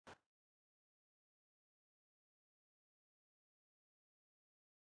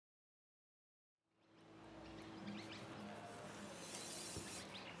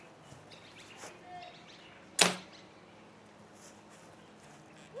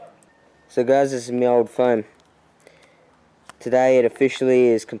So guys, this is my old phone. Today it officially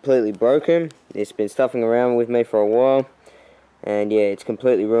is completely broken. It's been stuffing around with me for a while. And yeah, it's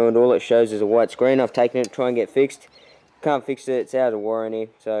completely ruined. All it shows is a white screen. I've taken it to try and get fixed. Can't fix it, it's out of warranty.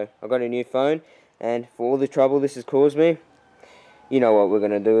 So I got a new phone. And for all the trouble this has caused me, you know what we're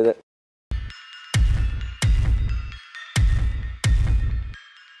going to do with it.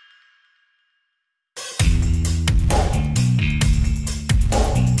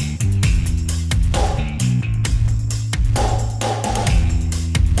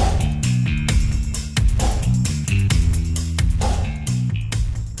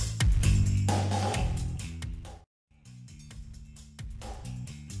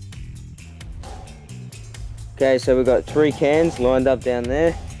 Okay, so we've got 3 cans lined up down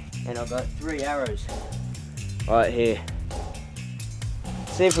there, and I've got 3 arrows right here.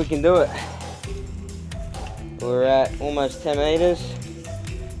 See if we can do it. We're at almost 10 meters.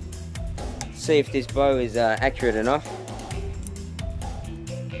 See if this bow is accurate enough.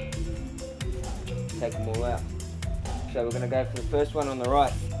 Take them all out. So we're going to go for the first one on the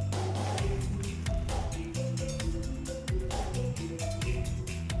right.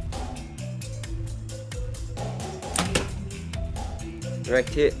 Direct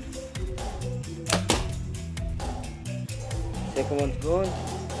hit. Second one's gone.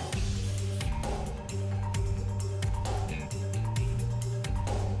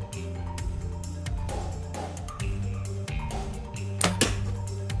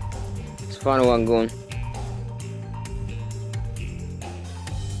 This final one gone.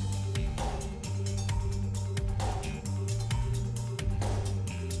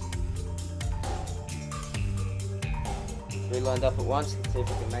 We lined up at once. Let's see if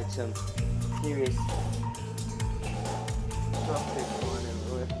we can make some serious soft pick line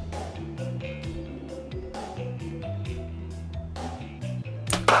everywhere.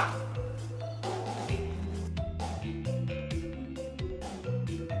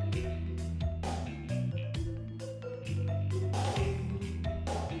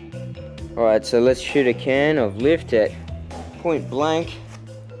 Alright, so let's shoot a can of lift at point blank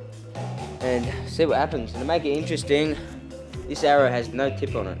and see what happens. And to make it interesting, this arrow has no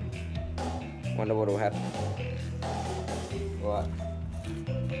tip on it. Wonder what will happen. Right.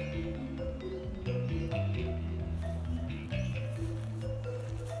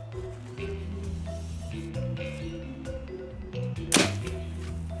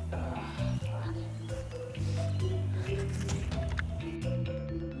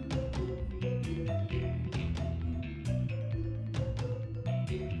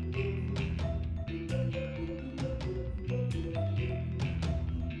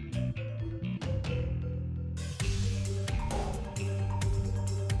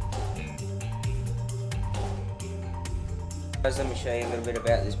 Guys, let me show you a little bit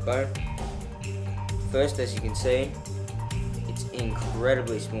about this bow. First, as you can see, it's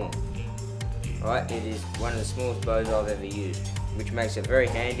incredibly small. Right, it is one of the smallest bows I've ever used, which makes it very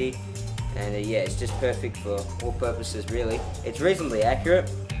handy. And yeah, it's just perfect for all purposes really. It's reasonably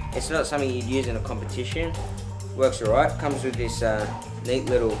accurate. It's not something you'd use in a competition. Works alright. Comes with this neat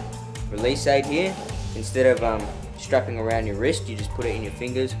little release aid here. Instead of strapping around your wrist, you just put it in your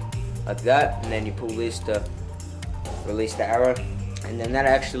fingers like that, and then you pull this to release the arrow. And then that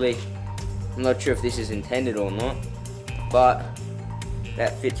actually, I'm not sure if this is intended or not, but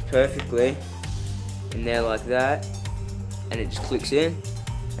that fits perfectly in there like that, and it just clicks in,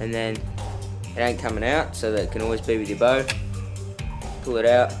 and then it ain't coming out, so that it can always be with your bow. Pull it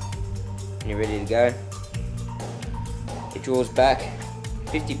out and you're ready to go. It draws back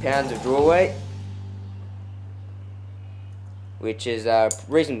 50 pounds of draw weight, which is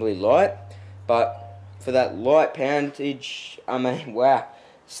reasonably light, but for that light poundage, I mean, wow,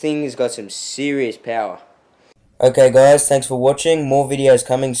 this thing has got some serious power. Okay guys, thanks for watching. More videos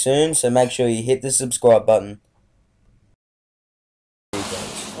coming soon, so make sure you hit the subscribe button.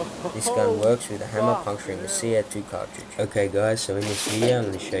 This gun works with a hammer puncturing the CO2 cartridge. Okay guys, so in this video I'm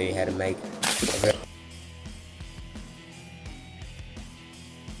going to show you how to make a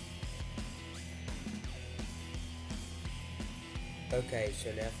Okay,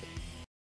 so now for